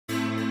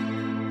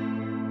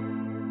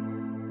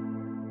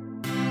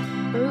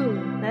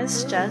Ooh,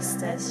 that's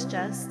justice.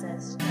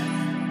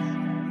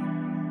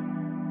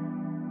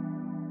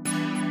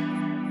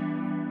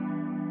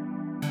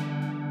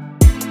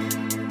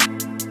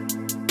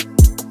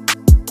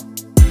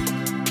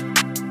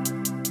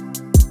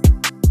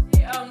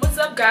 What's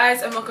up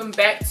guys, and welcome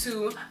back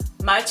to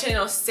my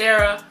channel,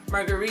 Sarah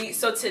Marguerite.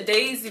 So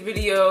today's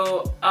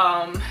video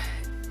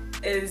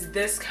is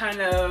this kind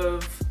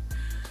of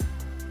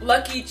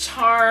Lucky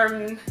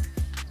Charm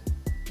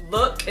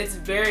look. It's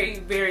very,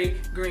 very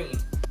green,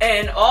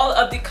 and all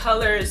of the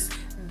colors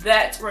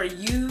that were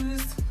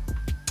used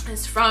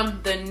is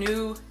from the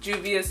new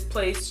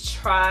Juvia'S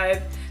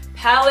Tribe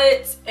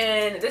palette,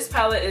 and this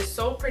palette is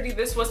so pretty.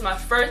 This was my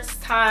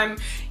first time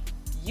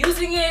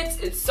using it.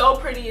 It's so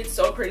pretty, it's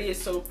so pretty,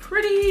 it's so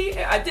pretty.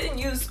 I didn't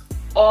use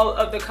all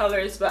of the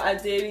colors, but I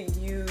did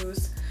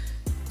use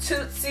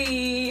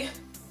Tootsie,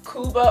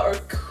 Cuba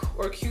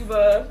or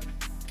Cuba,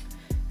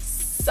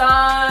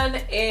 Sun,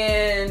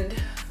 and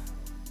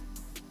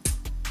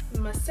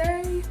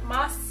Masai,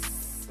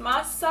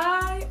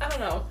 I don't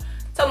know,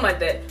 something like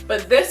that.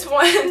 But this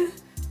one,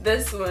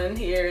 this one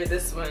here,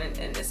 this one,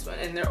 and this one,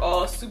 and they're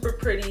all super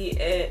pretty.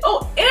 And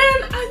oh,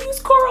 and I use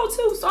coral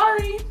too,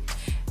 sorry.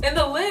 And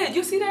the lid,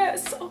 you see that?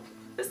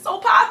 It's so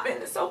popping,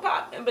 it's so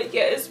popping. But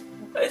yeah,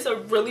 it's a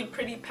really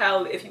pretty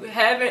palette. If you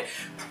haven't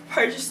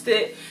purchased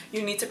it,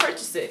 you need to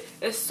purchase it.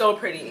 It's so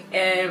pretty.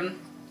 And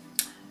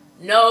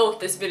no,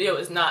 this video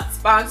is not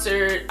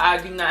sponsored. I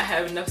do not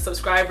have enough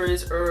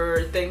subscribers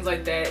or things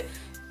like that,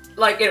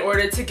 like in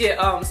order to get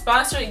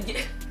sponsored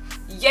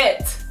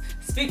yet.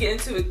 Speak it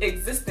into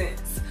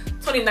existence.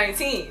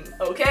 2019,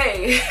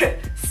 okay?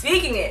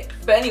 Speaking it.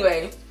 But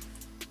anyway,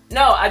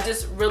 no, I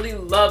just really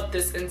love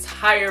this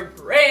entire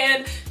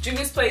brand.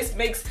 Juvia'S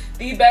makes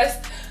the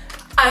best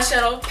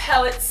eyeshadow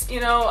palettes.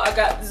 You know, I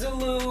got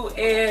Zulu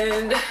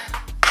and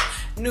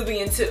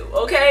Nubian too,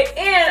 okay?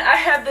 And I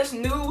have this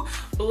new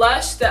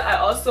blush that I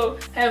also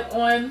have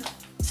on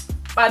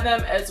by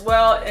them as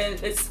well,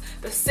 and it's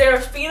the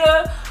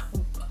Serafina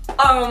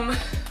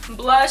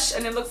blush,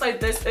 and it looks like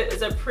this. It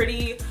is a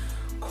pretty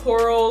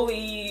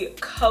corally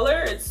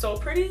color. It's so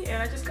pretty,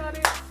 and I just got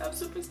it. I'm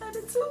super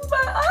excited too.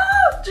 But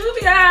oh,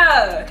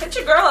 Juvia, hit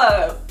your girl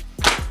up.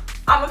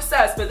 I'm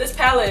obsessed. But this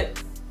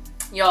palette,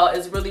 y'all,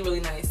 is really,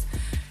 really nice.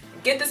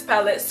 Get this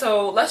palette.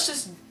 So let's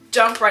just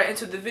jump right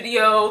into the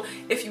video.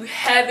 If you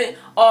haven't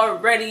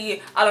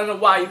already, I don't know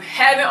why you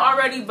haven't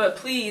already, but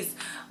please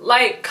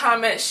like,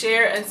 comment,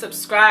 share, and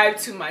subscribe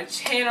to my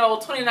channel.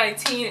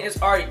 2019 is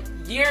our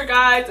year,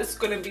 guys. It's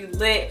gonna be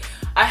lit.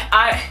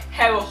 I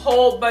have a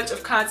whole bunch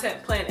of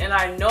content planned, and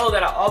I know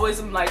that I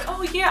always am like,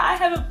 oh yeah, I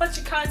have a bunch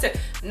of content.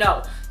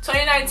 No,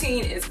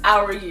 2019 is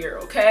our year,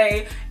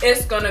 okay?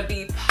 It's gonna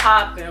be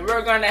popping.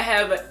 We're gonna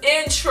have an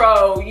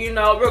intro, you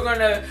know, we're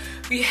gonna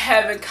be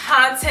having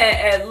content,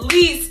 at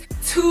least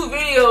 2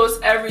 videos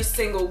every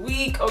single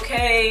week,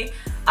 okay?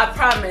 I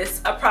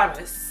promise,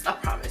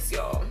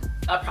 y'all.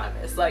 I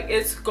promise. Like,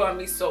 it's gonna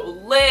be so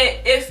lit.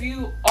 If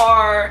you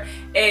are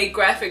a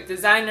graphic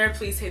designer,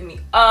 please hit me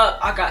up.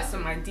 I got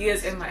some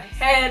ideas in my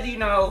head, you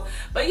know.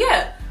 But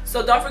yeah,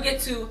 so don't forget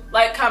to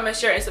like, comment,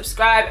 share, and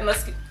subscribe, and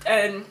let's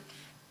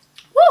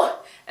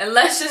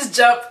just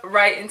jump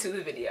right into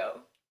the video.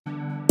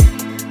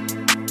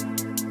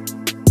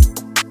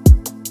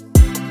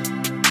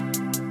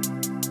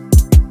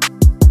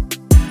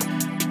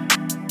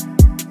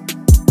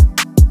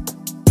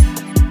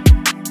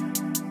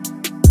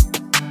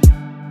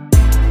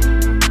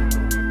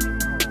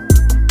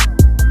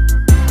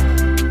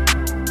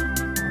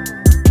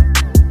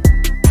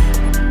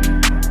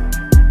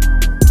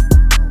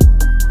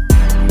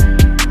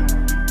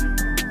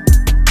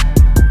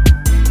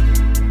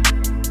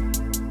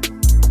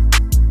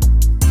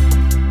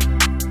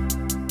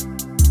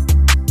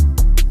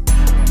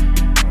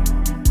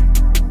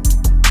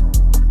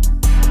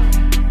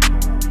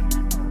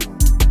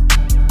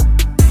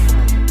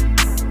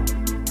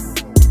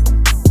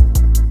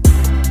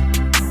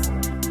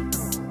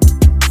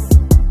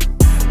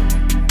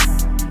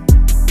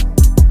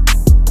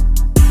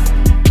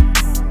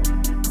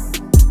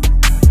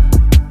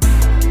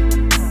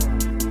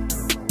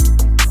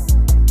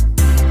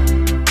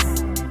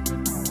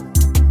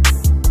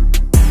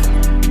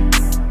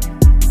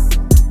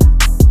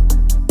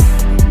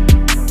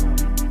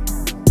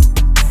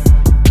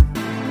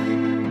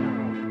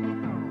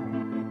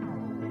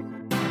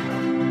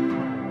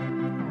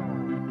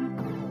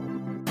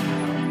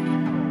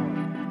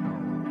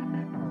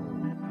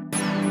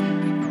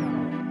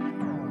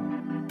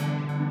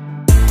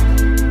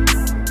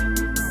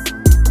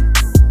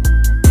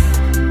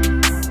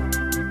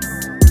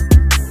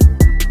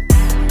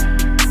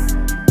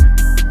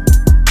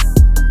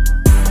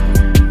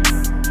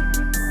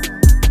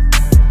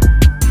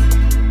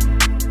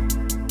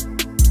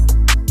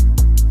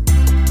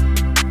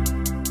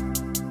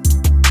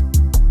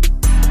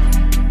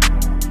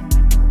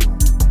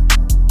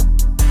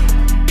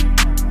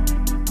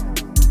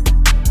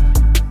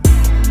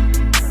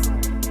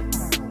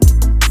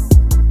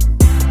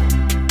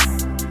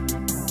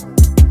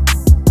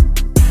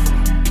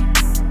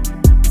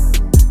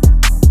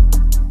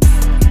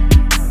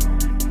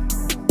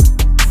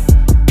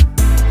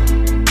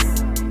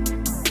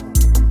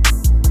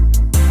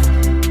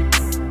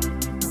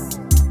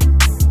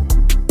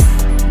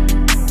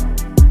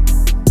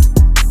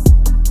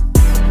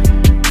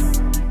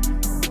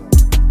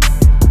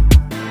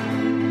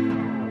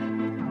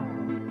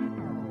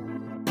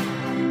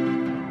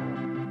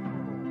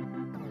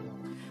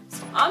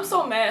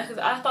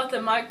 thought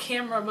that my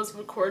camera was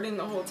recording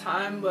the whole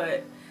time,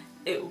 but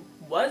it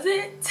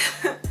wasn't.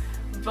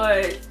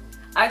 But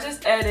I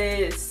just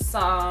added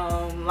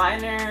some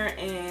liner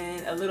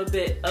and a little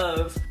bit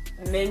of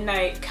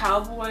Midnight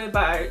Cowboy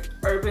by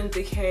Urban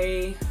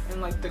Decay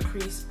in like the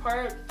crease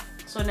part.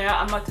 So now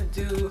I'm about to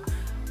do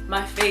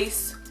my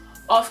face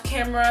off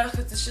camera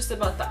because it's just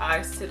about the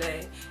eyes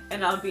today,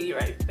 and I'll be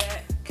right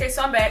back. Okay,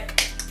 so I'm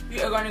back.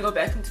 We are going to go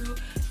back into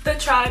the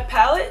Tribe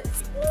palette.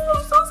 Ooh,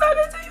 I'm so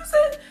excited to use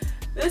it.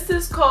 This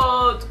is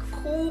called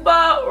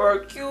Cuba or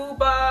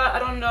Cuba, I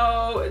don't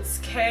know. It's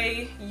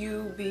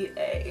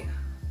K-U-B-A.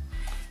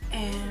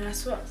 And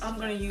that's what I'm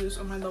gonna use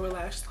on my lower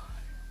lash line.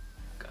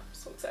 God, I'm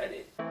so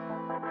excited.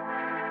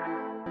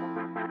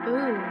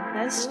 Ooh,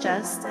 that's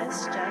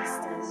justice.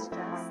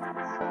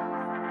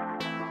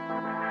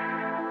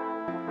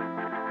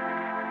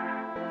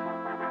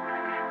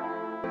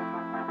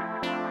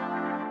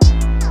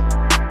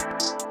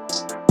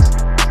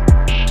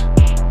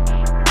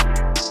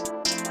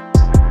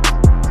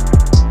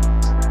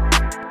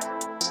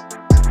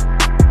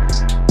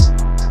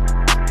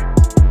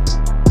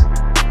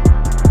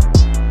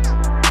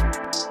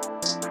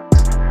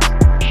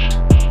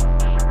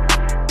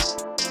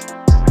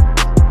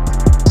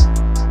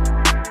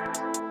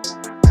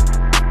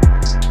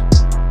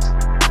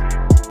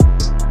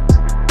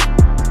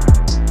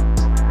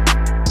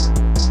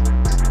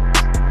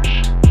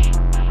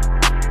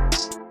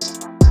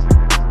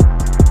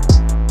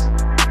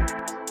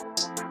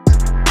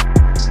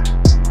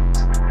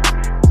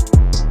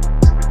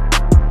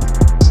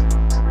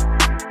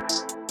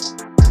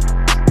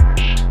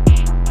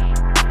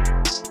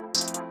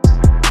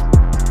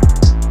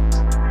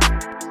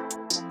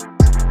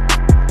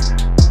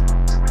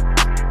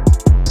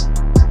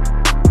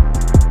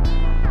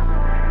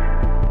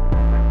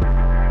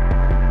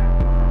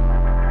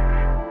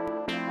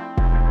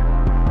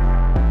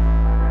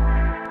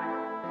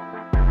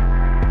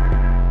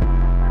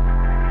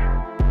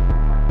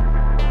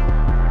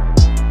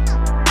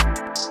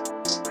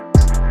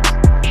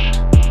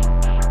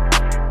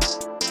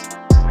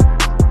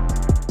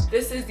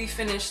 This is the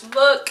finished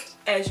look,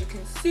 as you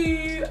can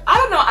see. I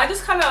don't know, I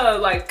just kind of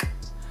like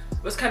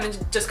was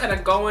just kind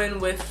of going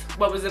with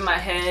what was in my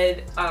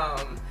head.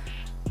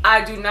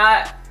 I do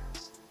not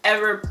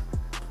ever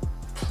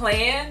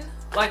plan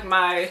like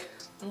my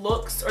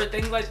looks or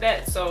things like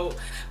that, so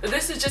but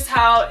this is just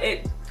how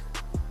it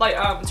like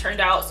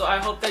turned out. So I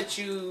hope that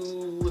you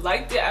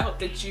liked it. I hope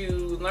that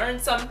you learned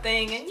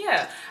something, and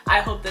yeah, I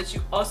hope that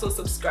you also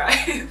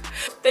subscribe.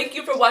 Thank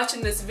you for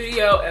watching this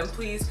video, and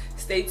please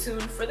stay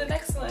tuned for the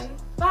next one.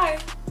 Bye.